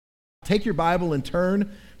Take your Bible and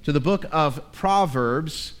turn to the book of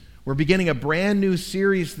Proverbs. We're beginning a brand new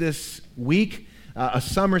series this week, a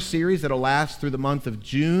summer series that will last through the month of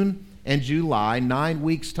June and July, 9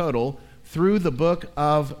 weeks total, through the book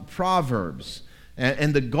of Proverbs.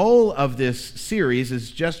 And the goal of this series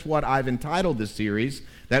is just what I've entitled this series,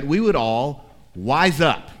 that we would all wise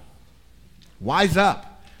up. Wise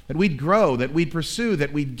up. That we'd grow, that we'd pursue,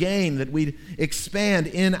 that we'd gain, that we'd expand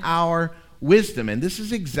in our wisdom. And this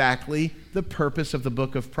is exactly the purpose of the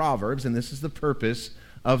book of Proverbs, and this is the purpose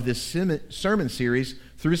of this sermon series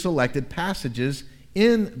through selected passages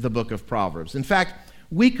in the book of Proverbs. In fact,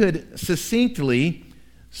 we could succinctly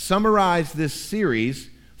summarize this series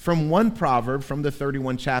from one proverb from the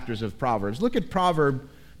 31 chapters of Proverbs. Look at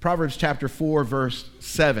Proverbs chapter 4, verse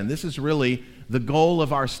 7. This is really the goal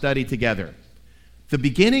of our study together. The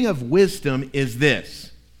beginning of wisdom is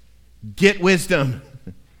this: get wisdom.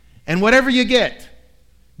 And whatever you get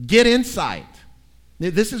insight.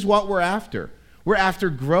 This is what we're after. We're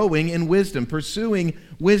after growing in wisdom, pursuing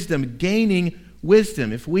wisdom, gaining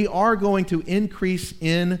wisdom. If we are going to increase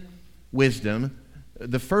in wisdom,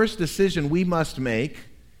 the first decision we must make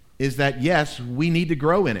is that, yes, we need to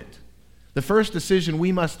grow in it. The first decision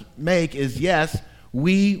we must make is, yes,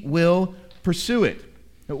 we will pursue it.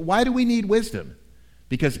 Why do we need wisdom?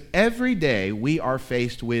 Because every day we are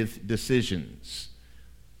faced with decisions.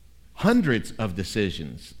 Hundreds of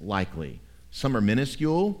decisions, likely. Some are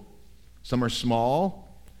minuscule, some are small,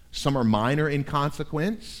 some are minor in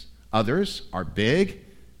consequence, others are big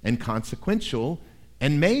and consequential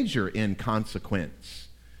and major in consequence.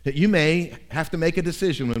 You may have to make a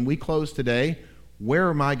decision when we close today: where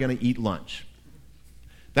am I going to eat lunch?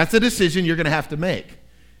 That's a decision you're going to have to make.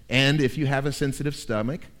 And if you have a sensitive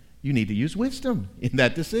stomach, you need to use wisdom in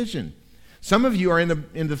that decision. Some of you are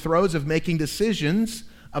in the throes of making decisions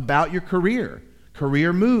about your career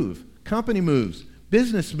move, company moves,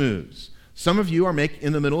 business moves. Some of you are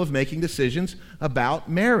in the middle of making decisions about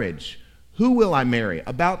marriage. Who will I marry?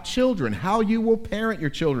 About children, how you will parent your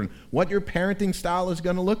children, what your parenting style is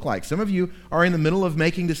going to look like. Some of you are in the middle of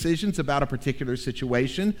making decisions about a particular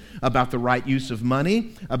situation, about the right use of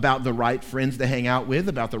money, about the right friends to hang out with,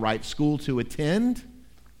 about the right school to attend.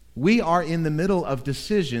 We are in the middle of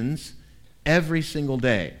decisions every single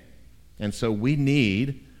day. And so we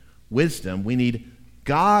need wisdom. We need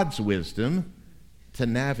God's wisdom to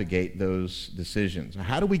navigate those decisions.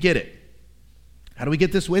 How do we get it? How do we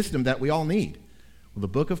get this wisdom that we all need? Well, the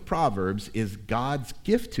book of Proverbs is God's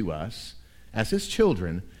gift to us as his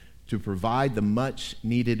children to provide the much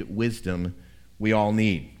needed wisdom we all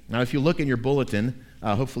need. Now, if you look in your bulletin,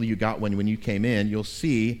 hopefully you got one when you came in, you'll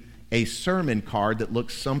see a sermon card that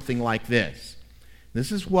looks something like this.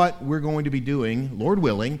 This is what we're going to be doing, Lord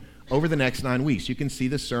willing, over the next 9 weeks. You can see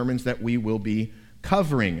the sermons that we will be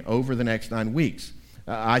covering over the next 9 weeks.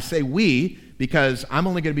 I say we because I'm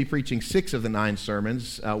only going to be preaching 6 of the 9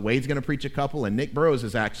 sermons. Wade's going to preach a couple, and Nick Burrows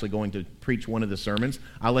is actually going to preach one of the sermons.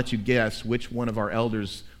 I'll let you guess which one of our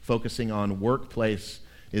elders focusing on workplace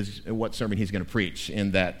is what sermon he's going to preach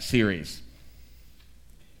in that series.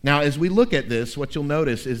 Now, as we look at this, what you'll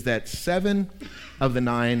notice is that 7 of the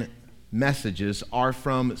 9 messages are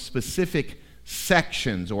from specific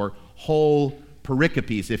sections or whole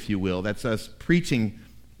pericopes, if you will. That's us preaching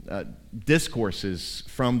discourses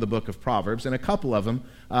from the book of Proverbs, and a couple of them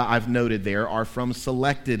I've noted there are from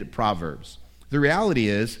selected Proverbs. The reality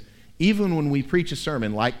is, even when we preach a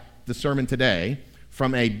sermon like the sermon today,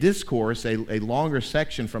 from a discourse, a longer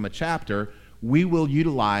section from a chapter, we will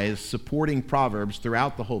utilize supporting Proverbs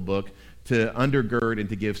throughout the whole book to undergird and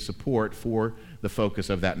to give support for the focus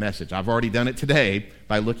of that message. I've already done it today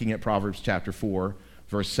by looking at Proverbs chapter 4,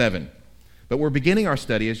 verse 7. But we're beginning our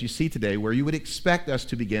study, as you see today, where you would expect us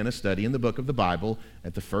to begin a study in the book of the Bible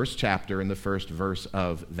at the first chapter and the first verse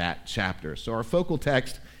of that chapter. So our focal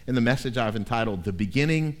text in the message I've entitled, The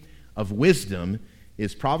Beginning of Wisdom,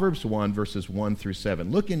 is Proverbs 1, verses 1 through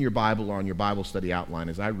 7. Look in your Bible or on your Bible study outline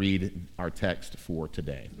as I read our text for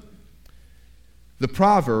today. The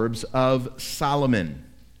Proverbs of Solomon,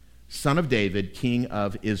 son of David, king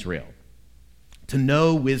of Israel. To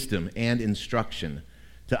know wisdom and instruction,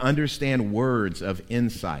 to understand words of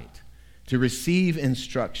insight, to receive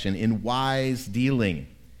instruction in wise dealing,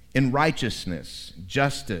 in righteousness,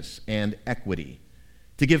 justice, and equity,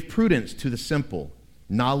 to give prudence to the simple,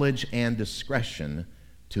 knowledge and discretion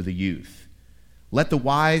to the youth. Let the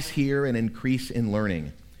wise hear and increase in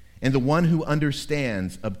learning, and the one who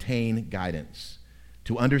understands obtain guidance.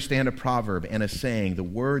 To understand a proverb and a saying, the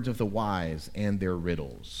words of the wise and their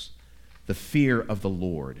riddles. The fear of the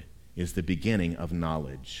Lord is the beginning of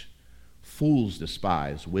knowledge. Fools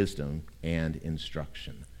despise wisdom and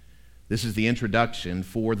instruction. This is the introduction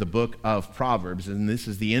for the book of Proverbs, and this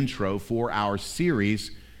is the intro for our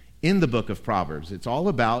series in the book of Proverbs. It's all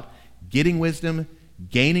about getting wisdom,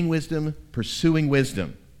 gaining wisdom, pursuing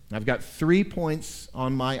wisdom. I've got 3 points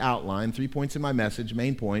on my outline, 3 points in my message,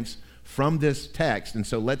 main points from this text, and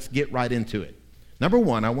so let's get right into it. Number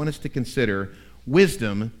one, I want us to consider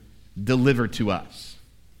wisdom delivered to us.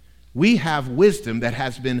 We have wisdom that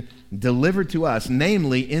has been delivered to us,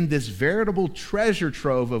 namely in this veritable treasure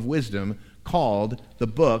trove of wisdom called the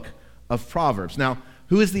book of Proverbs. Now,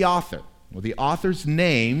 who is the author? Well, the author's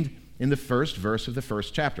named in the first verse of the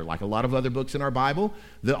first chapter. Like a lot of other books in our Bible,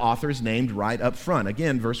 the author is named right up front.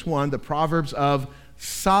 Again, verse 1, the Proverbs of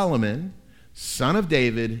Solomon, son of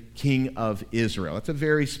David, king of Israel. That's a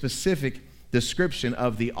very specific description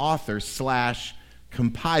of the author /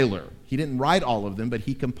 compiler. He didn't write all of them, but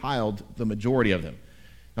he compiled the majority of them.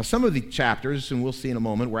 Now, some of the chapters, and we'll see in a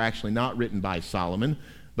moment, were actually not written by Solomon,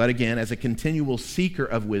 but again, as a continual seeker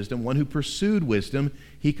of wisdom, one who pursued wisdom,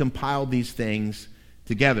 he compiled these things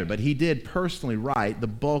together. But he did personally write the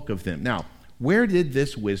bulk of them. Now, where did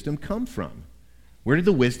this wisdom come from? Where did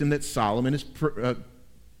the wisdom that Solomon is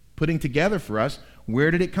putting together for us, where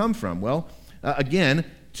did it come from? Well, again,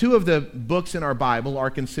 2 of the books in our Bible are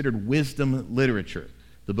considered wisdom literature,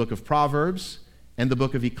 the book of Proverbs and the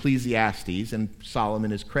book of Ecclesiastes, and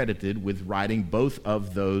Solomon is credited with writing both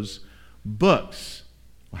of those books.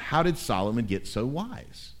 Well, how did Solomon get so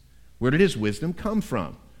wise? Where did his wisdom come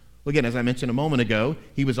from? Well, again, as I mentioned a moment ago,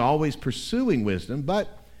 he was always pursuing wisdom,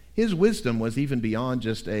 but his wisdom was even beyond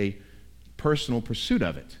just a personal pursuit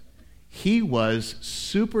of it. He was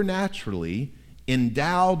supernaturally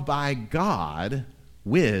endowed by God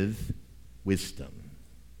with wisdom.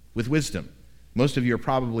 With wisdom. Most of you are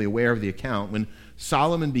probably aware of the account. When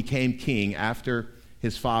Solomon became king after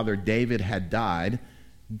his father David had died,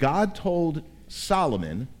 God told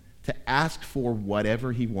Solomon to ask for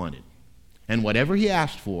whatever he wanted. And whatever he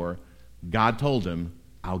asked for, God told him,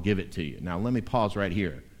 I'll give it to you. Now, let me pause right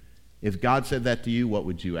here. If God said that to you, what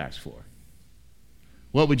would you ask for?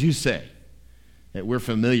 What would you say? We're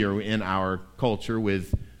familiar in our culture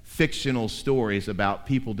with fictional stories about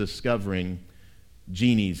people discovering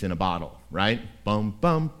genies in a bottle, right? Bum,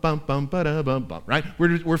 bum, bum, bum, ba-da, bum, bum, right?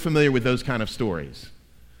 We're familiar with those kind of stories.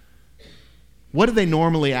 What do they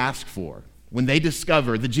normally ask for? When they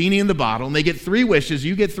discover the genie in the bottle and they get 3 wishes,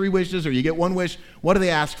 you get 3 wishes or you get 1 wish, what do they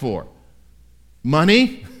ask for?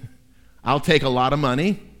 Money? I'll take a lot of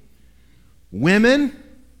money. Women?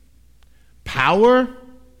 Power?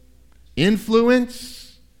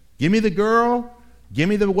 Influence? Give me the girl? Give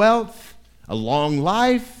me the wealth? A long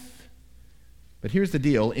life? But here's the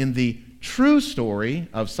deal. In the true story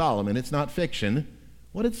of Solomon, it's not fiction.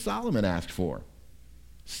 What did Solomon ask for?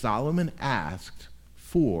 Solomon asked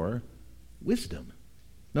for wisdom.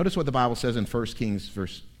 Notice what the Bible says in 1 Kings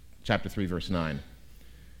chapter 3, verse 9.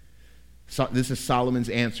 So, this is Solomon's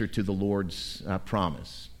answer to the Lord's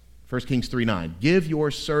promise. 1 Kings 3:9. Give your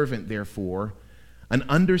servant, therefore, an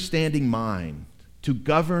understanding mind to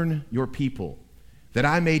govern your people, that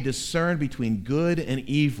I may discern between good and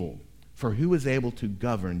evil. For who is able to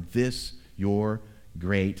govern this your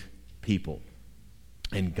great people?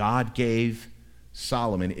 And God gave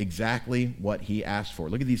Solomon exactly what he asked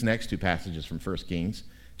for. Look at these next 2 passages from 1 Kings,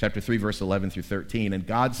 chapter 3, verse 11 through 13. And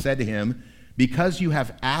God said to him, because you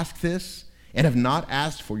have asked this and have not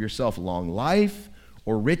asked for yourself long life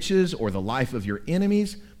or riches or the life of your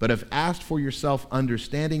enemies, but have asked for yourself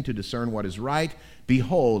understanding to discern what is right,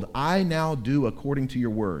 behold, I now do according to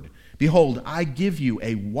your word. Behold, I give you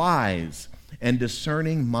a wise and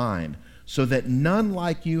discerning mind, so that none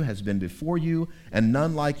like you has been before you, and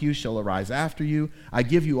none like you shall arise after you. I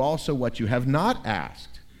give you also what you have not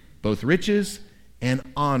asked, both riches and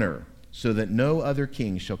honor, so that no other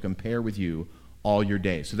king shall compare with you all your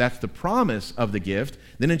days. So that's the promise of the gift.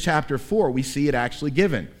 Then in chapter 4, we see it actually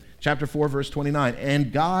given. Chapter 4, verse 29,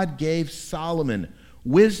 and God gave Solomon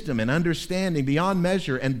wisdom and understanding beyond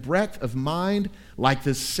measure, and breadth of mind like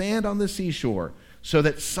the sand on the seashore, so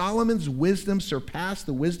that Solomon's wisdom surpassed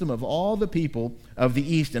the wisdom of all the people of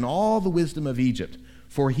the east and all the wisdom of Egypt.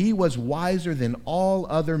 For he was wiser than all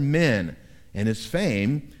other men, and his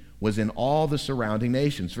fame was in all the surrounding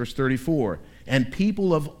nations. Verse 34, and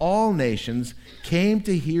people of all nations came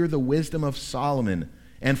to hear the wisdom of Solomon,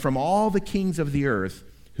 and from all the kings of the earth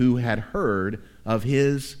who had heard of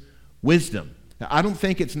his wisdom. Now, I don't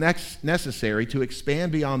think it's necessary to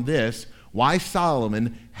expand beyond this why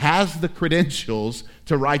Solomon has the credentials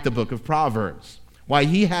to write the book of Proverbs, why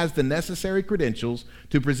he has the necessary credentials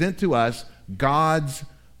to present to us God's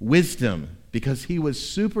wisdom, because he was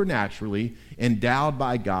supernaturally endowed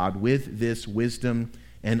by God with this wisdom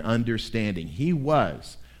and understanding. He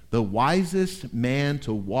was the wisest man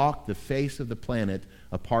to walk the face of the planet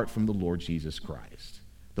apart from the Lord Jesus Christ.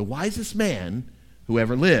 The wisest man who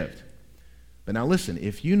ever lived. But now listen,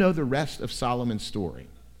 if you know the rest of Solomon's story,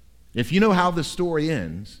 if you know how the story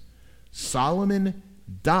ends, Solomon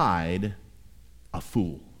died a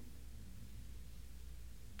fool.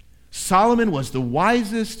 Solomon was the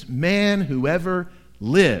wisest man who ever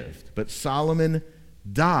lived, but Solomon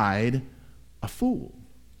died a fool.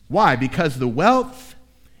 Why? Because the wealth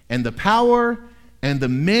and the power and the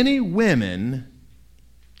many women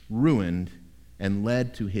ruined and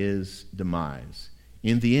led to his demise.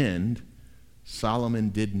 In the end, Solomon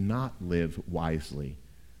did not live wisely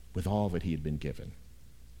with all that he had been given.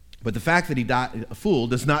 But the fact that he died a fool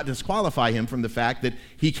does not disqualify him from the fact that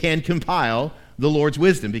he can compile the Lord's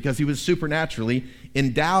wisdom, because he was supernaturally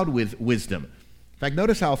endowed with wisdom. In fact,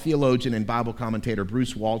 notice how theologian and Bible commentator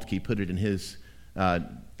Bruce Waltke put it in his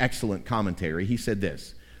excellent commentary. He said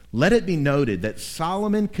this: "Let it be noted that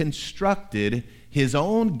Solomon constructed his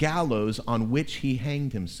own gallows on which he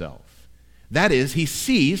hanged himself. That is, he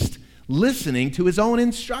ceased listening to his own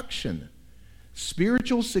instruction.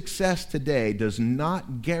 Spiritual success today does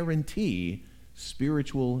not guarantee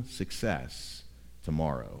spiritual success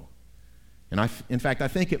tomorrow." And in fact, I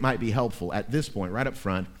think it might be helpful at this point, right up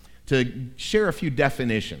front, to share a few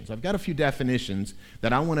definitions. I've got a few definitions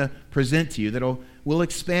that I want to present to you that will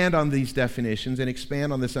expand on these definitions and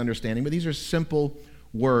expand on this understanding. But these are simple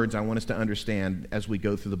words I want us to understand as we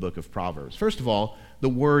go through the book of Proverbs. First of all, the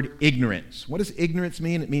word ignorance. What does ignorance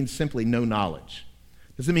mean? It means simply no knowledge.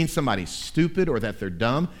 Doesn't mean somebody's stupid or that they're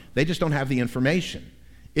dumb. They just don't have the information.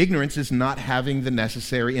 Ignorance is not having the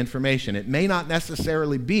necessary information. It may not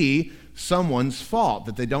necessarily be someone's fault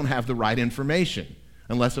that they don't have the right information,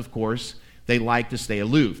 unless, of course, they like to stay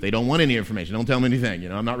aloof. They don't want any information. Don't tell them anything.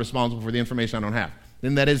 I'm not responsible for the information I don't have.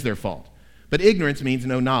 Then that is their fault. But ignorance means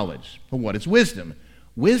no knowledge. Well, what is wisdom?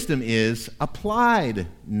 Wisdom is applied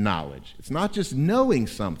knowledge. It's not just knowing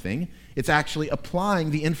something. It's actually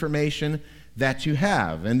applying the information that you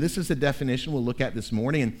have. And this is the definition we'll look at this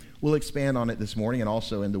morning, and we'll expand on it this morning and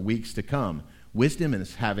also in the weeks to come. Wisdom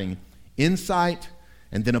is having insight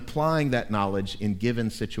and then applying that knowledge in given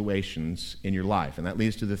situations in your life. And that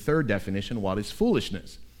leads to the third definition: what is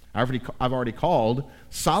foolishness? I've already called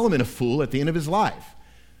Solomon a fool at the end of his life.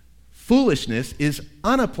 Foolishness is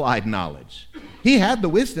unapplied knowledge. He had the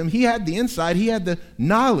wisdom, he had the insight, he had the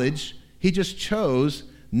knowledge, he just chose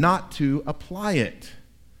not to apply it.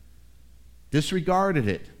 Disregarded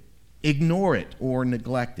it, ignore it, or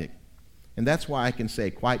neglect it. And that's why I can say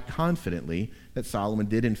quite confidently that Solomon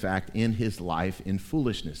did, in fact, end his life in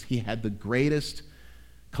foolishness. He had the greatest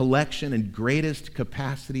collection and greatest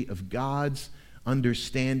capacity of God's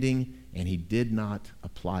understanding, and he did not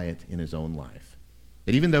apply it in his own life.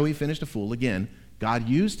 And even though he finished a fool, again, God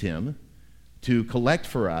used him to collect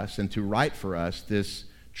for us and to write for us this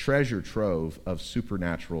treasure trove of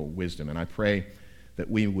supernatural wisdom. And I pray that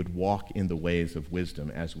we would walk in the ways of wisdom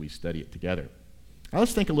as we study it together. Now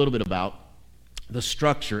let's think a little bit about the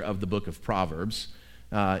structure of the book of Proverbs.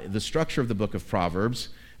 And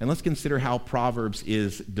let's consider how Proverbs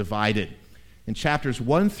is divided. In chapters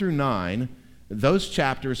 1 through 9, those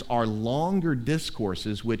chapters are longer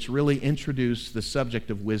discourses which really introduce the subject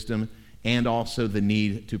of wisdom and also the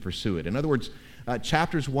need to pursue it. In other words,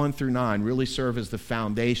 chapters 1 through 9 really serve as the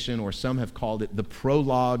foundation, or some have called it the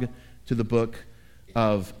prologue to the book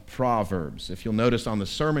of Proverbs. If you'll notice on the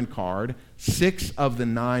sermon card, 6 of the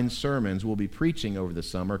 9 sermons we'll be preaching over the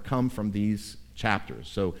summer come from these chapters.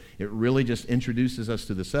 So it really just introduces us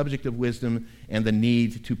to the subject of wisdom and the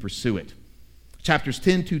need to pursue it. Chapters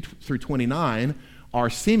 10 through 29 are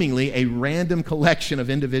seemingly a random collection of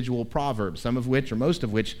individual proverbs, some of which, or most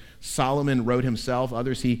of which, Solomon wrote himself,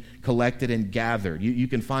 others he collected and gathered. You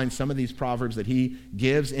can find some of these proverbs that he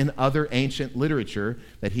gives in other ancient literature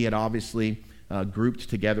that he had obviously grouped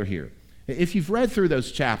together here. If you've read through those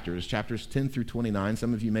chapters 10 through 29,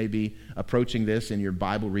 some of you may be approaching this in your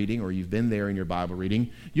Bible reading, or you've been there in your Bible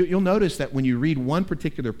reading, you'll notice that when you read one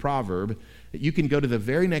particular proverb, you can go to the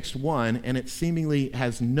very next one, and it seemingly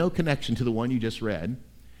has no connection to the one you just read,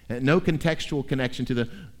 and no contextual connection to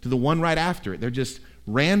the one right after it. They're just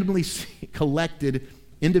randomly collected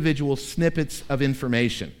individual snippets of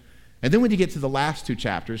information. And then when you get to the last 2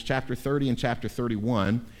 chapters, chapter 30 and chapter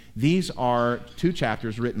 31, these are 2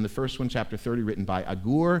 chapters written, the first one, chapter 30, written by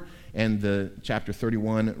Agur, and the chapter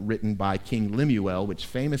 31 written by King Lemuel, which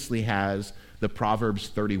famously has the Proverbs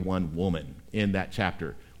 31 woman in that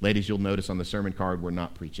chapter. Ladies, you'll notice on the sermon card, we're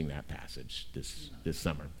not preaching that passage this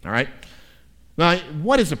summer, all right? Now,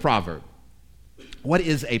 what is a proverb? What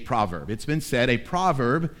is a proverb? It's been said a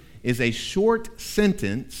proverb is a short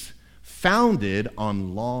sentence founded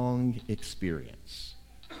on long experience.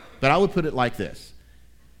 But I would put it like this.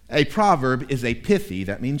 A proverb is a pithy,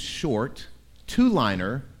 that means short,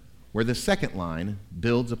 two-liner, where the second line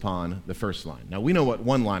builds upon the first line. Now, we know what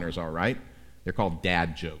one-liners are, right? They're called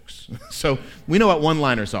dad jokes. So we know what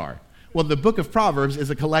one-liners are. Well, the book of Proverbs is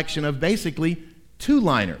a collection of basically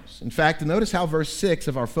two-liners. In fact, notice how verse 6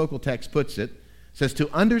 of our focal text puts it. It says, to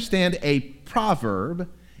understand a proverb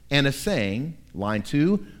and a saying, line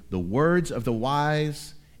 2, the words of the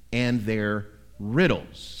wise and their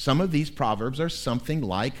riddles. Some of these proverbs are something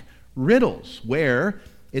like riddles, where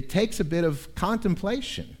it takes a bit of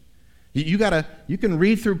contemplation. You can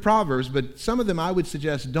read through Proverbs, but some of them I would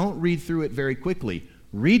suggest don't read through it very quickly.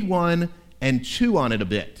 Read one and chew on it a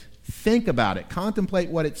bit. Think about it. Contemplate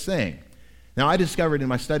what it's saying. Now, I discovered in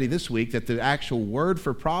my study this week that the actual word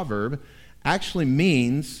for proverb actually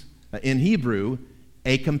means, in Hebrew,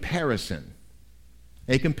 a comparison.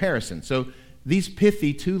 A comparison. So these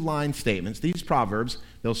pithy two-line statements, these proverbs,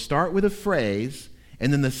 they'll start with a phrase,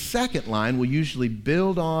 and then the second line will usually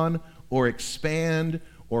build on or expand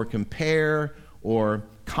or compare or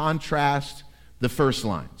contrast the first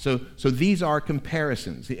line. So these are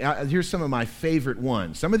comparisons. Here's some of my favorite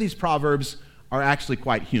ones. Some of these proverbs are actually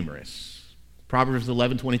quite humorous. Proverbs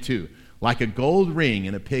 11:22, like a gold ring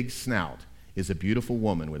in a pig's snout is a beautiful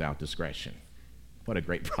woman without discretion. What a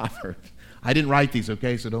great proverb. I didn't write these,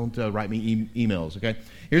 okay, so don't write me emails, okay?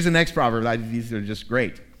 Here's the next proverb. These are just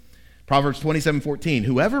great. Proverbs 27:14,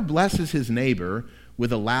 whoever blesses his neighbor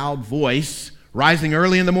with a loud voice rising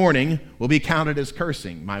early in the morning will be counted as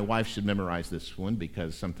cursing. My wife should memorize this one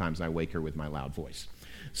because sometimes I wake her with my loud voice.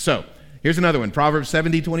 So, here's another one, Proverbs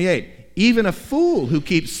 17:28. Even a fool who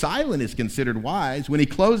keeps silent is considered wise. When he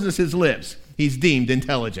closes his lips, he's deemed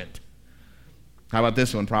intelligent. How about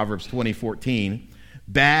this one, Proverbs 20:14.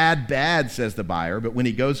 Bad, says the buyer, but when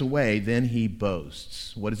he goes away, then he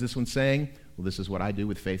boasts. What is this one saying? Well, this is what I do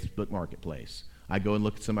with Facebook Marketplace. I go and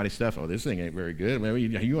look at somebody's stuff. Oh, this thing ain't very good.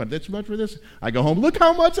 You want this much for this? I go home, look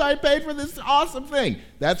how much I paid for this awesome thing.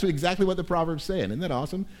 That's exactly what the Proverbs saying. Isn't that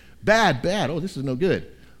awesome? Bad. Oh, this is no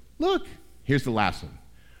good. Look, here's the last one.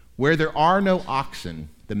 Where there are no oxen,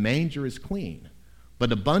 the manger is clean,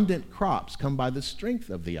 but abundant crops come by the strength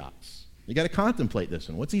of the ox. You got to contemplate this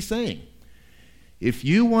one. What's he saying? If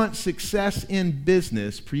you want success in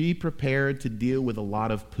business, be prepared to deal with a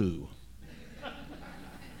lot of poo.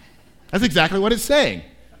 That's exactly what it's saying.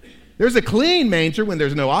 There's a clean manger when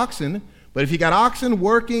there's no oxen, but if you got oxen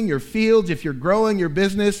working your fields, if you're growing your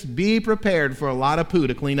business, be prepared for a lot of poo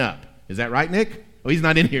to clean up. Is that right, Nick? Oh, he's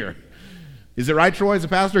not in here. Is it right, Troy, as a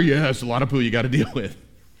pastor? Yes, a lot of poo you got to deal with.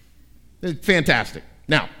 It's fantastic.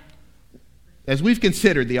 Now, as we've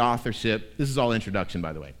considered the authorship, this is all introduction,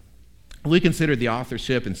 by the way. We considered the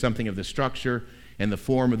authorship and something of the structure and the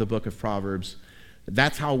form of the book of Proverbs.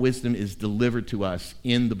 That's how wisdom is delivered to us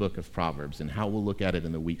in the book of Proverbs and how we'll look at it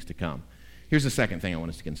in the weeks to come. Here's the second thing I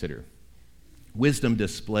want us to consider. Wisdom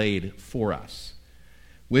displayed for us.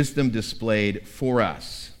 Wisdom displayed for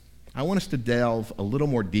us. I want us to delve a little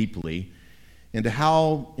more deeply into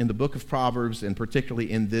how in the book of Proverbs, and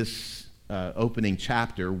particularly in this opening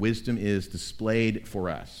chapter, wisdom is displayed for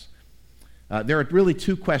us. There are really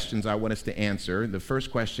two questions I want us to answer. The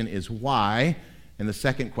first question is why, and the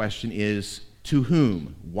second question is to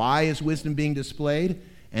whom. Why is wisdom being displayed,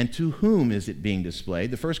 and to whom is it being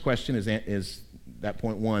displayed? The first question is that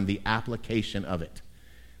point one, the application of it.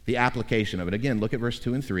 The application of it. Again, look at verse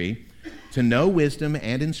 2 and 3. To know wisdom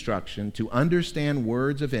and instruction, to understand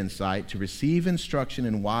words of insight, to receive instruction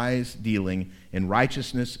in wise dealing, in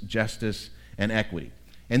righteousness, justice, and equity.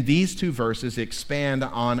 And these two verses expand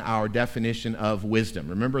on our definition of wisdom.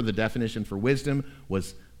 Remember, the definition for wisdom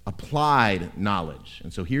was applied knowledge.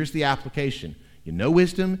 And so here's the application. You know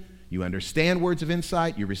wisdom, you understand words of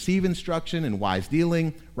insight, you receive instruction in wise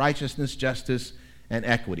dealing, righteousness, justice, and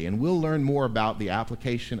equity. And we'll learn more about the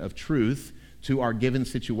application of truth to our given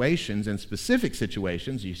situations and specific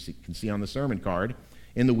situations, you can see on the sermon card,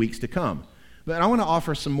 in the weeks to come. But I want to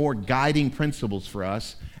offer some more guiding principles for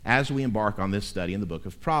us as we embark on this study in the book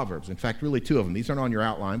of Proverbs. In fact, really two of them. These aren't on your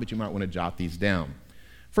outline, but you might want to jot these down.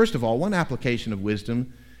 First of all, one application of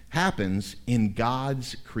wisdom happens in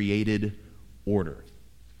God's created order.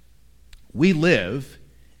 We live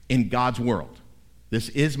in God's world. This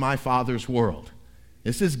is my Father's world.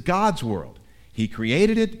 This is God's world. He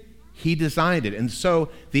created it. He designed it. And so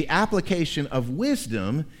the application of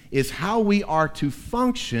wisdom is how we are to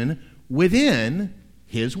function within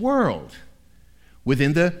His world,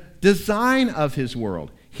 within the design of His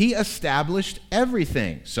world. he established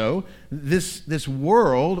everything. So this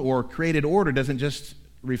world or created order doesn't just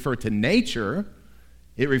refer to nature,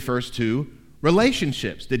 it refers to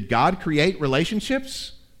relationships. Did God create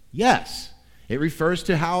relationships? Yes. It refers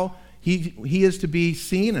to how he is to be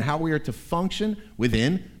seen and how we are to function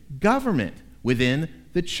within government, within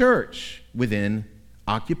the church, within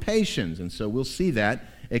occupations. And so we'll see that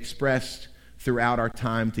expressed throughout our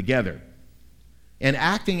time together. And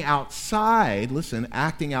acting outside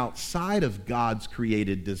of God's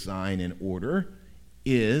created design and order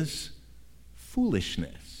is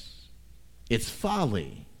foolishness. It's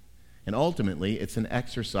folly. And ultimately, it's an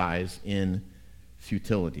exercise in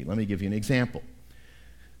futility. Let me give you an example.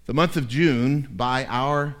 The month of June, by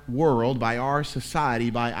our world, by our society,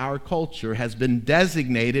 by our culture, has been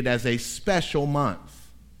designated as a special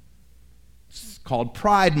month. It's called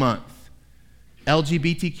Pride Month,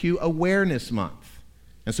 LGBTQ Awareness Month.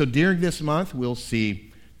 And so during this month, we'll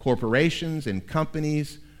see corporations and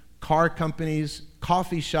companies, car companies,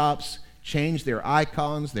 coffee shops change their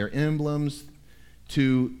icons, their emblems,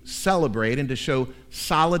 to celebrate and to show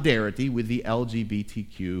solidarity with the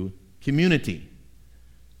LGBTQ community.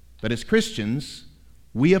 But as Christians,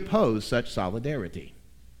 we oppose such solidarity.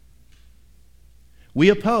 We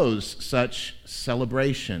oppose such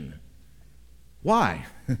celebration. Why?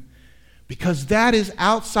 Because that is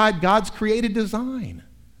outside God's created design.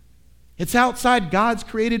 It's outside God's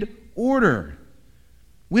created order.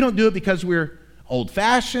 We don't do it because we're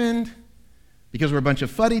old-fashioned, because we're a bunch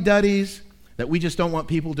of fuddy-duddies, that we just don't want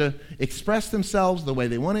people to express themselves the way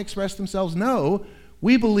they want to express themselves. No,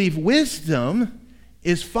 we believe wisdom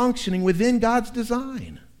is functioning within God's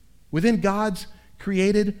design, within God's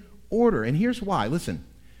created order. And here's why. Listen,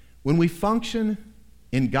 when we function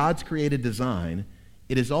in God's created design,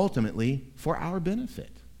 it is ultimately for our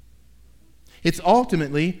benefit. It's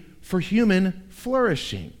ultimately for human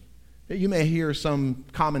flourishing. You may hear some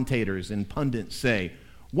commentators and pundits say,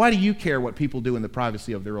 "Why do you care what people do in the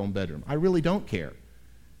privacy of their own bedroom?" I really don't care,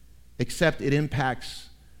 except it impacts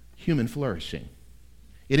human flourishing.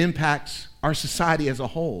 It impacts our society as a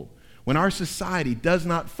whole. When our society does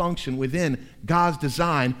not function within God's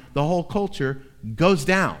design, the whole culture goes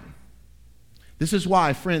down. This is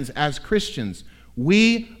why, friends, as Christians,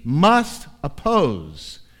 we must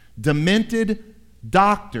oppose demented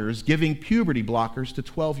doctors giving puberty blockers to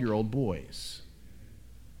 12-year-old boys.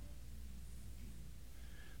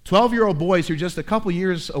 12-year-old boys who are just a couple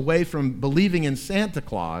years away from believing in Santa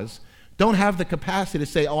Claus don't have the capacity to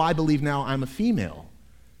say, "Oh, I believe now I'm a female."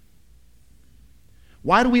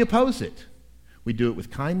 Why do we oppose it? We do it with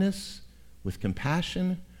kindness, with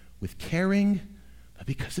compassion, with caring, but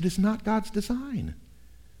because it is not God's design.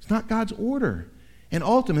 It's not God's order. And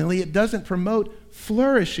ultimately, it doesn't promote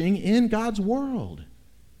flourishing in God's world.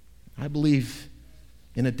 I believe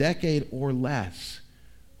in a decade or less,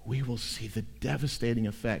 we will see the devastating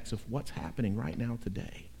effects of what's happening right now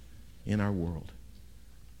today in our world.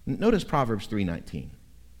 Notice Proverbs 3:19.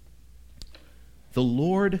 The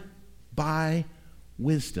Lord by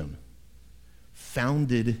wisdom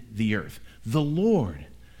founded the earth. The Lord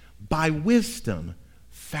by wisdom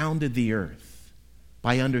founded the earth.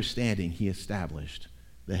 By understanding, he established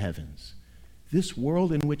the heavens. This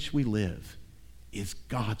world in which we live is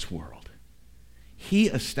God's world. He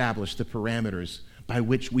established the parameters by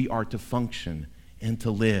which we are to function and to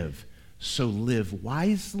live. So live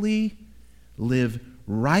wisely, live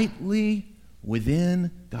rightly within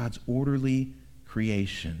God's orderly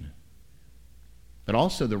creation. But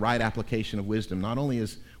also the right application of wisdom not only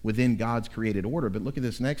is within God's created order, but look at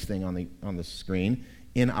this next thing on the screen,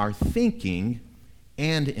 in our thinking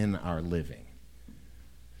and in our living.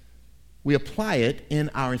 We apply it in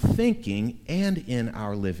our thinking and in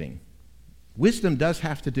our living. Wisdom does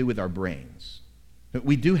have to do with our brains. But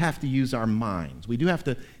we do have to use our minds. We do have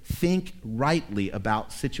to think rightly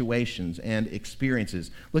about situations and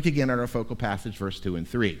experiences. Look again at our focal passage, verse 2 and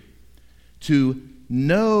 3. To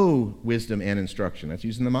know wisdom and instruction, that's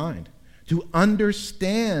using the mind. To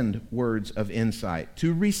understand words of insight.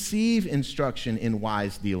 To receive instruction in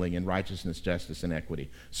wise dealing, in righteousness, justice, and equity.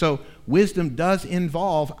 So wisdom does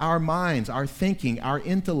involve our minds, our thinking, our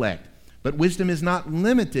intellect. But wisdom is not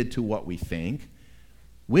limited to what we think.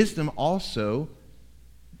 Wisdom also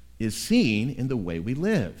is seen in the way we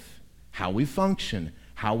live, how we function,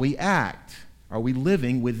 how we act. Are we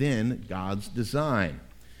living within God's design?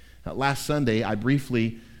 Last Sunday, I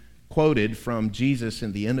briefly quoted from Jesus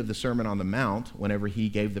in the end of the Sermon on the Mount whenever he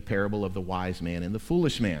gave the parable of the wise man and the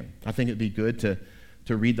foolish man. I think it'd be good to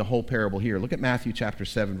read the whole parable here. Look at Matthew chapter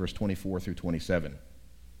 7, verse 24 through 27.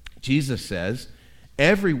 Jesus says,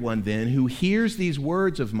 "Everyone then who hears these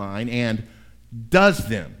words of mine and does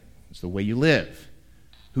them, it's the way you live,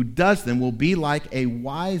 who does them will be like a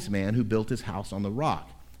wise man who built his house on the rock.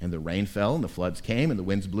 And the rain fell, and the floods came, and the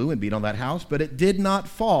winds blew and beat on that house, but it did not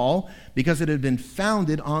fall because it had been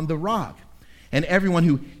founded on the rock. And everyone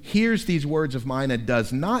who hears these words of mine and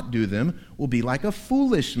does not do them will be like a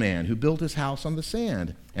foolish man who built his house on the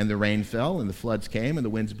sand. And the rain fell, and the floods came, and the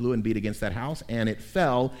winds blew and beat against that house, and it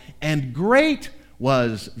fell, and great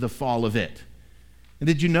was the fall of it. And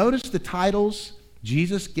did you notice the titles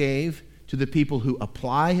Jesus gave to the people who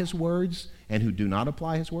apply his words and who do not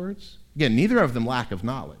apply his words? Again, neither of them lack of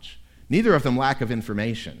knowledge. Neither of them lack of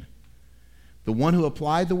information. The one who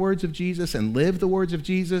applied the words of Jesus and lived the words of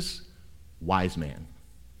Jesus, wise man.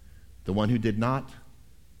 The one who did not,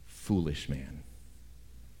 foolish man.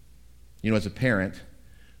 You know, as a parent,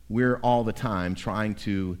 we're all the time trying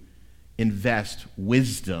to invest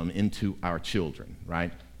wisdom into our children,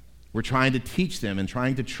 right? We're trying to teach them and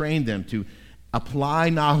trying to train them to apply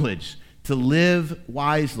knowledge, to live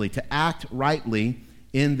wisely, to act rightly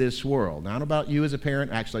in this world. Now, I don't know about you as a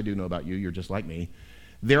parent. Actually, I do know about you. You're just like me.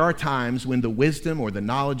 There are times when the wisdom or the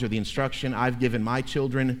knowledge or the instruction I've given my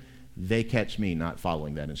children, they catch me not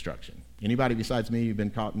following that instruction. Anybody besides me, you've been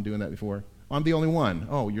caught in doing that before? I'm the only one.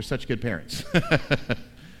 Oh, you're such good parents.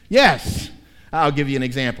 Yes. I'll give you an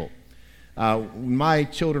example. When my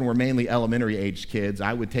children were mainly elementary-aged kids,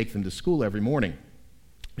 I would take them to school every morning.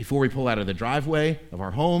 Before we pull out of the driveway of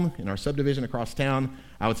our home in our subdivision across town,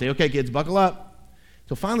 I would say, okay, kids, buckle up.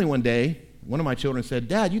 So finally one day, one of my children said,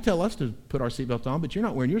 Dad, you tell us to put our seatbelts on, but you're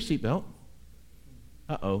not wearing your seatbelt.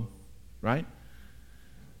 Uh-oh, right?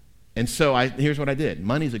 And so here's what I did.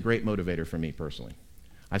 Money's a great motivator for me personally.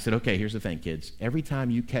 I said, okay, here's the thing, kids. Every time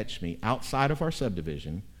you catch me outside of our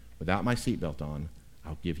subdivision without my seatbelt on,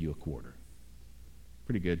 I'll give you a quarter.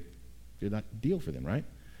 Pretty good deal for them, right?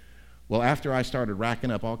 Well, after I started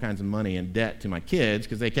racking up all kinds of money and debt to my kids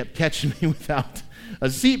because they kept catching me without a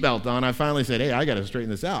seatbelt on, I finally said, hey, I got to straighten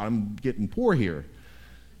this out. I'm getting poor here.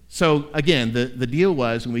 So, again, the deal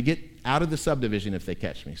was when we get out of the subdivision if they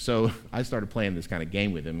catch me. So I started playing this kind of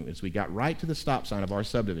game with them as we got right to the stop sign of our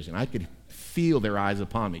subdivision. I could feel their eyes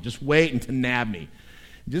upon me, just waiting to nab me.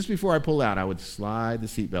 Just before I pull out, I would slide the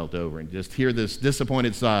seatbelt over and just hear this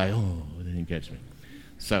disappointed sigh. Oh, they didn't catch me.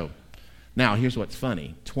 So now, here's what's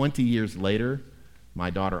funny. 20 years later, my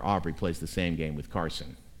daughter Aubrey plays the same game with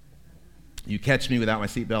Carson. You catch me without my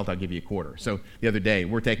seatbelt, I'll give you a quarter. So the other day,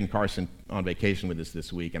 we're taking Carson on vacation with us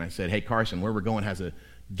this week, and I said, hey, Carson, where we're going has a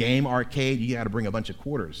game arcade. You got to bring a bunch of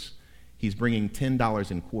quarters. He's bringing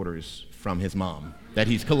 $10 in quarters from his mom that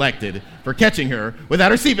he's collected for catching her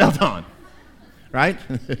without her seatbelt on, right?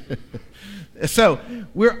 So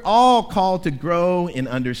we're all called to grow in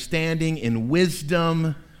understanding, in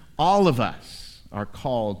wisdom. All of us are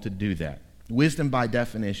called to do that. Wisdom, by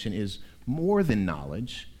definition, is more than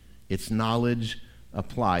knowledge. It's knowledge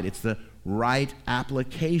applied. It's the right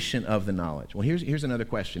application of the knowledge. Well, here's another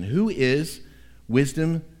question. Who is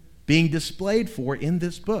wisdom being displayed for in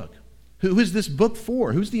this book? Who is this book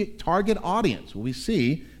for? Who's the target audience? Well, we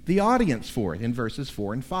see the audience for it in verses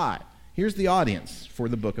 4 and 5. Here's the audience for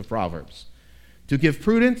the book of Proverbs. To give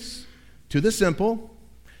prudence to the simple,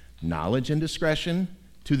 knowledge and discretion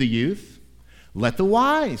to the youth. Let the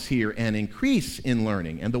wise hear and increase in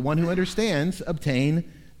learning, and the one who understands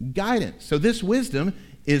obtain guidance. So this wisdom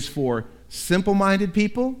is for simple-minded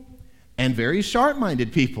people and very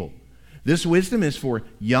sharp-minded people. This wisdom is for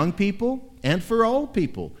young people and for old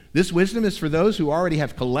people. This wisdom is for those who already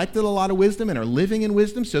have collected a lot of wisdom and are living in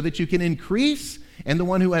wisdom so that you can increase, and the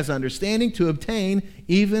one who has understanding to obtain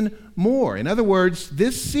even more. In other words,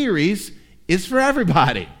 this series is for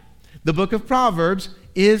everybody. The book of Proverbs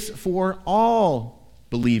is for all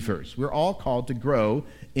believers. We're all called to grow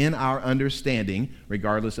in our understanding,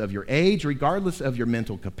 regardless of your age, regardless of your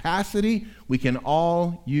mental capacity. We can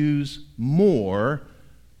all use more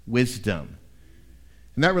wisdom.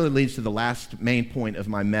 And that really leads to the last main point of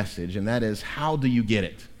my message, and that is, how do you get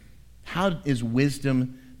it? How is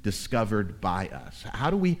wisdom discovered by us? How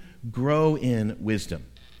do we grow in wisdom?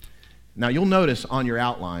 Now, you'll notice on your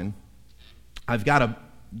outline, I've got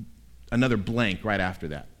another blank right after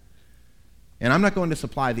that. And I'm not going to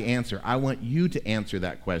supply the answer. I want you to answer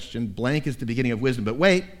that question. Blank is the beginning of wisdom. But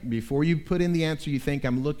wait, before you put in the answer you think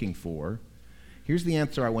I'm looking for, here's the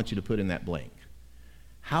answer I want you to put in that blank.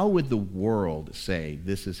 How would the world say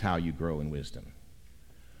this is how you grow in wisdom?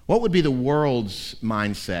 What would be the world's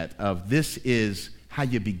mindset of this is how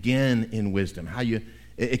you begin in wisdom, how you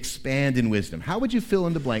expand in wisdom? How would you fill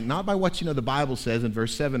in the blank? Not by what the Bible says in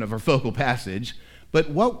verse 7 of our focal passage,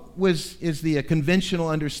 but what is the conventional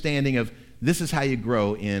understanding of this is how you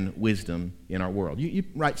grow in wisdom in our world? You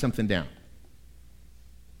write something down.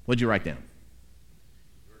 What'd you write down?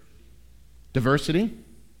 Diversity.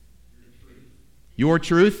 Your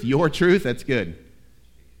truth. That's good.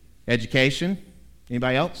 Education.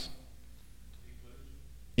 Anybody else?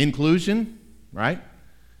 Inclusion, right?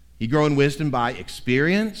 You grow in wisdom by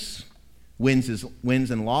experience, wins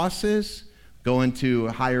and losses, going to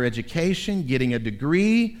higher education, getting a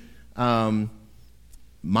degree,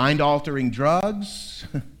 mind-altering drugs.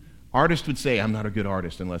 Artists would say, I'm not a good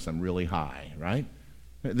artist unless I'm really high, right?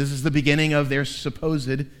 This is the beginning of their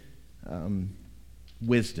supposed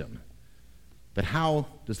wisdom. But how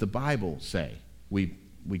does the Bible say we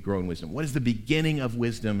grow in wisdom? What is the beginning of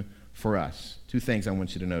wisdom for us? Two things I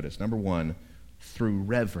want you to notice. Number one, through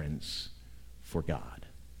reverence for God.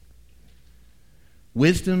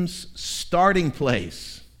 Wisdom's starting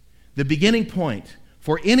place, the beginning point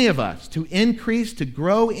for any of us to increase, to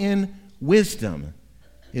grow in wisdom,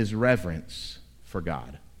 is reverence for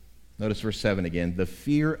God. Notice verse 7 again. The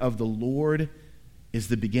fear of the Lord is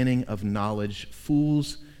the beginning of knowledge.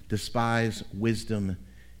 Fools despise wisdom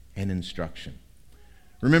and instruction.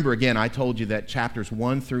 Remember, again, I told you that chapters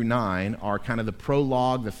 1 through 9 are kind of the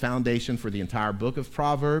prologue, the foundation for the entire book of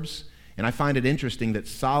Proverbs. And I find it interesting that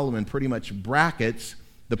Solomon pretty much brackets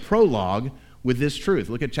the prologue with this truth.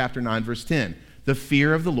 Look at chapter 9, verse 10. The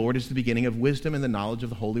fear of the Lord is the beginning of wisdom, and the knowledge of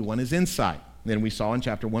the Holy One is insight. And then we saw in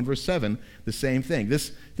chapter 1, verse 7, the same thing.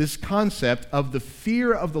 This concept of the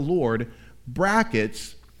fear of the Lord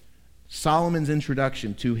brackets Solomon's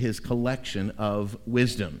introduction to his collection of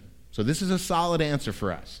wisdom. So this is a solid answer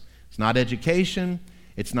for us. It's not education,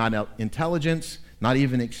 it's not intelligence, not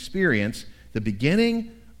even experience. The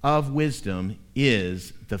beginning of wisdom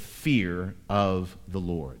is the fear of the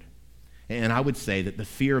Lord. And I would say that the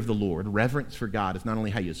fear of the Lord, reverence for God, is not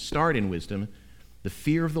only how you start in wisdom. The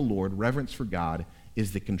fear of the Lord, reverence for God,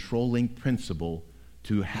 is the controlling principle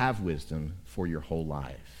to have wisdom for your whole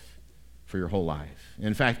life. For your whole life.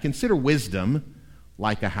 In fact, consider wisdom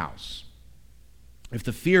like a house. If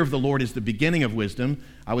the fear of the Lord is the beginning of wisdom,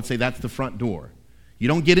 I would say that's the front door. You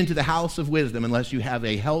don't get into the house of wisdom unless you have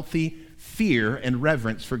a healthy fear and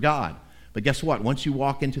reverence for God. But guess what? Once you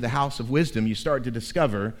walk into the house of wisdom, you start to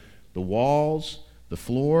discover the walls, the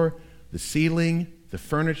floor, the ceiling, the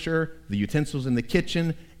furniture, the utensils in the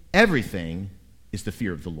kitchen, everything is the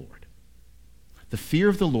fear of the Lord. The fear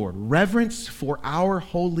of the Lord, reverence for our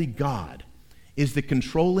holy God, is the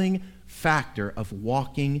controlling factor of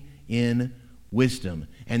walking in wisdom.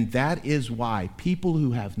 And that is why people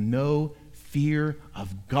who have no fear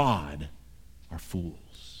of God are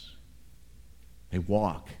fools. They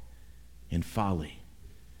walk in folly.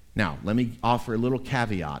 Now, let me offer a little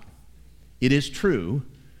caveat. It is true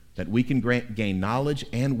that we can gain knowledge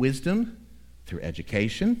and wisdom through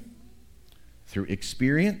education, through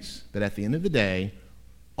experience, but at the end of the day,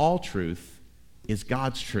 all truth is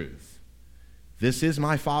God's truth. This is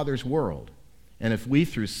my Father's world. And if we,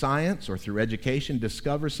 through science or through education,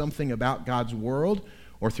 discover something about God's world,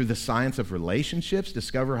 or through the science of relationships,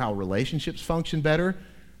 discover how relationships function better,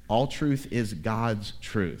 all truth is God's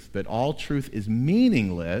truth. But all truth is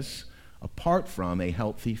meaningless apart from a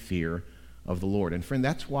healthy fear of the Lord. And friend,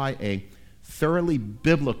 that's why a thoroughly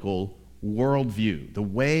biblical worldview,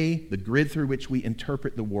 the grid through which we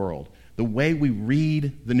interpret the world, the way we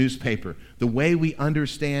read the newspaper, the way we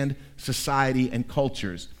understand society and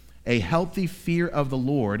cultures, a healthy fear of the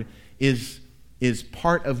Lord is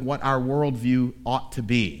part of what our worldview ought to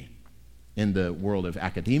be in the world of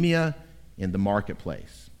academia, in the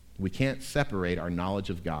marketplace. We can't separate our knowledge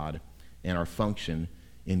of God and our function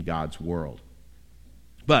in God's world.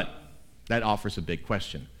 But that offers a big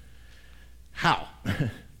question. How?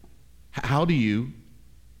 How do you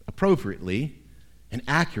appropriately and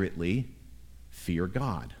accurately fear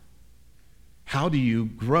God? How do you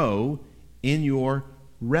grow in your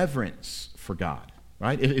reverence for God?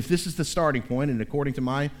 Right? If this is the starting point, and according to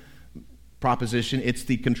my proposition, it's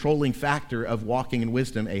the controlling factor of walking in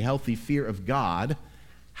wisdom, a healthy fear of God,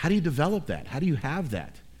 how do you develop that? How do you have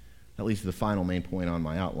that? That leads to the final main point on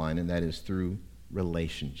my outline, and that is through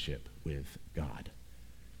relationship with God.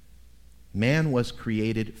 Man was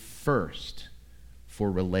created first for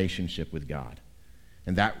relationship with God.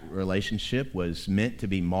 And that relationship was meant to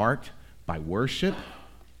be marked by worship,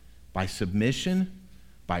 by submission,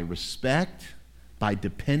 by respect, by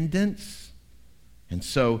dependence. And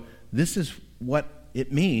so this is what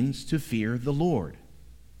it means to fear the Lord,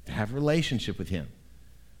 to have a relationship with Him.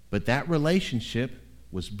 But that relationship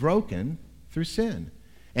was broken through sin.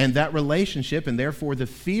 And that relationship, and therefore the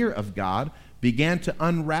fear of God, began to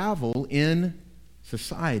unravel in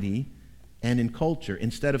society and in culture.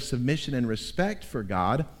 Instead of submission and respect for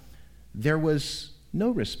God, there was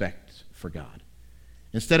no respect for God.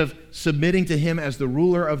 Instead of submitting to him as the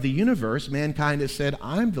ruler of the universe, mankind has said,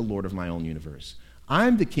 I'm the Lord of my own universe.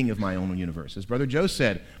 I'm the king of my own universe. As Brother Joe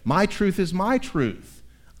said, my truth is my truth.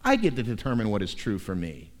 I get to determine what is true for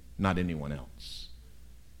me, not anyone else.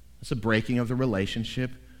 It's a breaking of the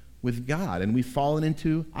relationship with God, and we've fallen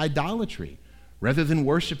into idolatry. Rather than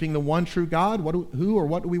worshiping the one true God, who or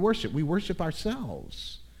what do we worship? We worship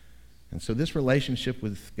ourselves. And so this relationship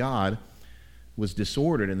with God was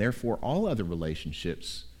disordered, and therefore all other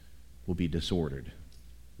relationships will be disordered.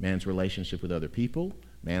 Man's relationship with other people,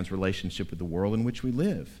 man's relationship with the world in which we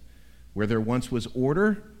live. Where there once was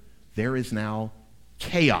order, there is now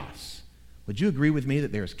chaos. Would you agree with me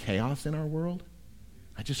that there's chaos in our world?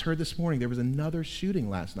 I just heard this morning there was another shooting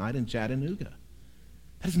last night in Chattanooga.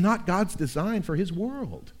 That is not God's design for his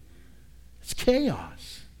world. It's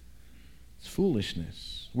chaos. It's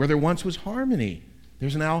foolishness. Where there once was harmony,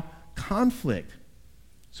 there's now conflict.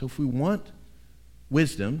 So if we want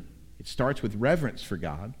wisdom, it starts with reverence for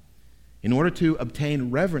God. In order to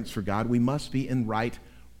obtain reverence for God, we must be in right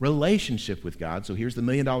relationship with God. So here's the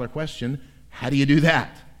million-dollar question. How do you do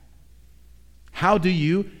that? How do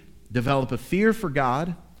you develop a fear for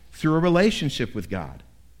God through a relationship with God?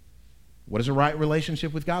 What does a right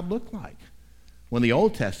relationship with God look like? Well, in the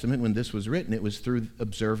Old Testament, when this was written, it was through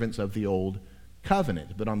observance of the Old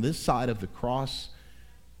Covenant. But on this side of the cross,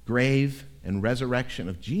 grave, and resurrection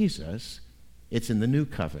of Jesus, it's in the New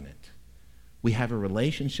Covenant. We have a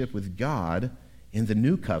relationship with God in the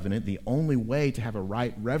New Covenant. The only way to have a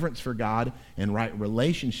right reverence for God and right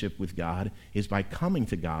relationship with God is by coming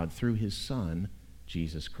to God through his Son,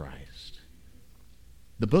 Jesus Christ.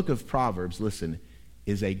 The book of Proverbs, listen,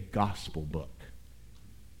 is a gospel book.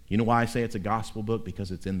 You know why I say it's a gospel book? Because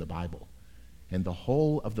it's in the Bible. And the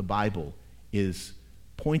whole of the Bible is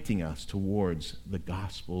pointing us towards the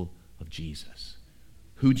gospel of Jesus,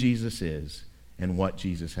 who Jesus is and what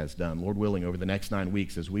Jesus has done. Lord willing, over the next 9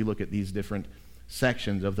 weeks, as we look at these different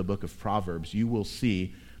sections of the book of Proverbs, you will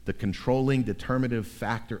see the controlling, determinative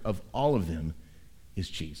factor of all of them is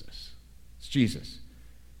Jesus. It's Jesus.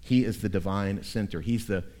 He is the divine center. He's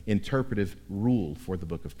the interpretive rule for the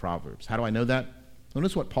book of Proverbs. How do I know that?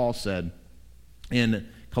 Notice what Paul said in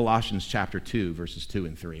Colossians chapter 2, verses 2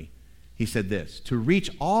 and 3. He said this, to reach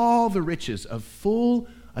all the riches of full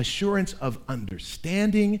assurance of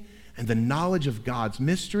understanding and the knowledge of God's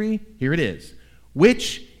mystery, here it is,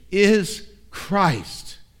 which is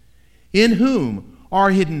Christ, in whom are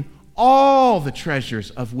hidden all the treasures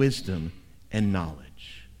of wisdom and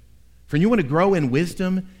knowledge. Friend, you want to grow in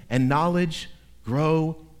wisdom and knowledge?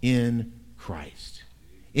 Grow in Christ.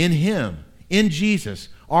 In him, in Jesus,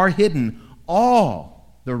 are hidden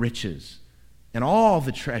all the riches and all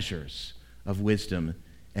the treasures of wisdom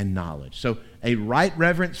and knowledge. So a right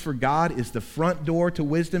reverence for God is the front door to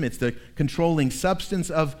wisdom. It's the controlling substance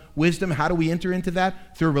of wisdom. How do we enter into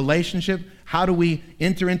that? Through a relationship. How do we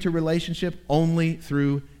enter into relationship? Only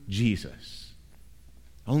through Jesus.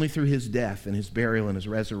 Only through his death and his burial and his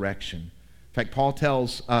resurrection. In fact, Paul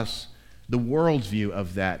tells us the world's view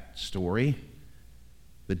of that story,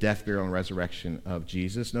 the death, burial, and resurrection of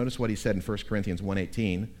Jesus. Notice what he said in 1 Corinthians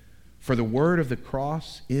 1:18. For the word of the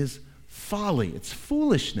cross is folly, it's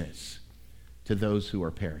foolishness to those who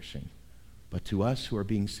are perishing. But to us who are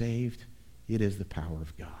being saved, it is the power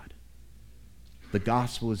of God. The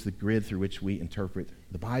gospel is the grid through which we interpret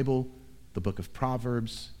the Bible, the book of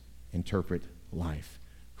Proverbs, interpret life.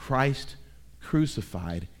 Christ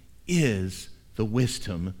crucified is the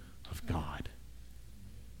wisdom of God.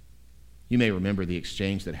 You may remember the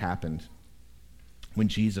exchange that happened when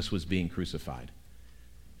Jesus was being crucified.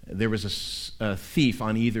 There was a thief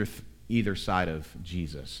on either side of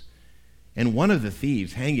Jesus. And one of the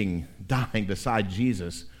thieves dying beside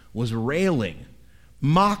Jesus, was railing,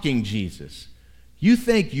 mocking Jesus. You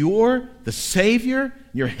think you're the Savior?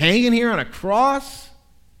 You're hanging here on a cross?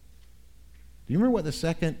 Do you remember what the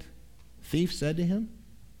second thief said to him?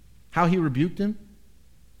 How he rebuked him?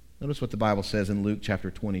 Notice what the Bible says in Luke chapter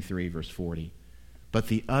 23, verse 40. But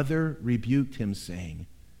the other rebuked him, saying,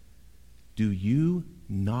 do you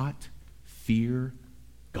not fear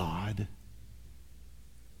God?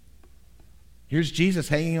 Here's Jesus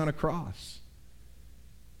hanging on a cross.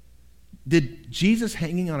 Did Jesus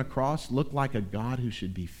hanging on a cross look like a God who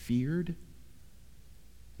should be feared?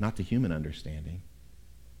 Not to human understanding,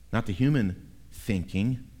 not to human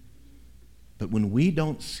thinking, but when we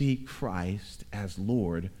don't see Christ as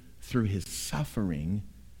Lord through his suffering,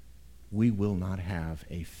 we will not have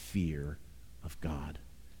a fear of God.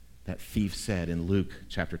 That thief said in Luke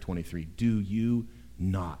chapter 23, do you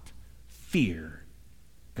not fear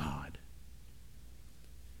God?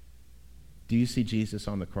 Do you see Jesus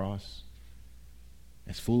on the cross?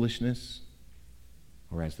 as foolishness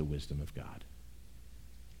or as the wisdom of God?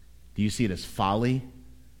 Do you see it as folly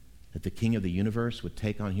that the King of the universe would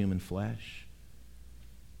take on human flesh,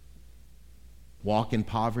 walk in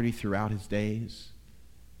poverty throughout his days,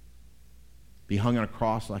 be hung on a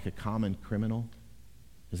cross like a common criminal?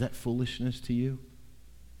 Is that foolishness to you,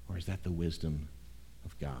 or is that the wisdom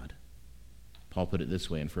of God? Paul put it this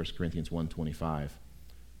way in 1 Corinthians 1:25,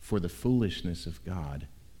 "For the foolishness of God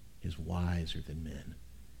is wiser than men,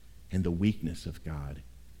 and the weakness of God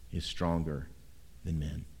is stronger than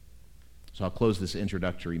men." So I'll close this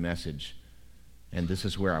introductory message, and this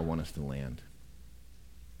is where I want us to land.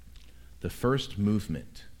 The first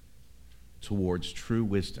movement towards true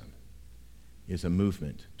wisdom is a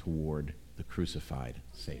movement toward the crucified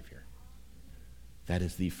Savior. That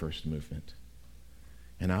is the first movement.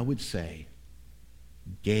 And I would say,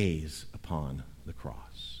 gaze upon the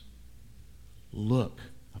cross. Look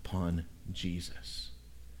upon Jesus.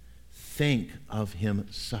 Think of him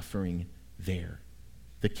suffering there,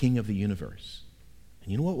 the King of the universe.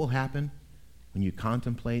 And you know what will happen when you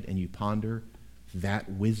contemplate and you ponder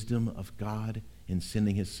that wisdom of God in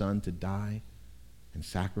sending his Son to die and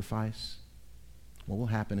sacrifice? What will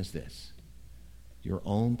happen is this: your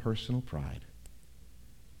own personal pride,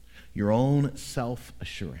 your own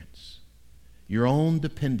self-assurance, your own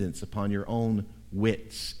dependence upon your own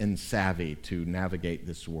wits and savvy to navigate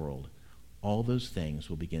this world, all those things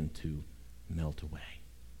will begin to melt away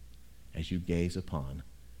as you gaze upon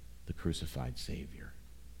the crucified Savior.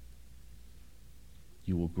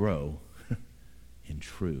 You will grow in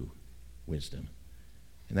true wisdom.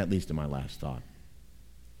 And that leads to my last thought.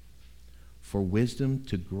 For wisdom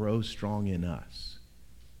to grow strong in us,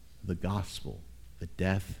 the gospel, the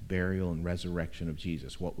death, burial, and resurrection of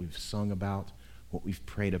Jesus, what we've sung about, what we've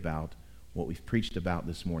prayed about, what we've preached about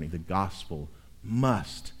this morning, the gospel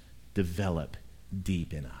must develop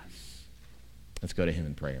deep in us. Let's go to him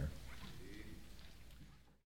in prayer.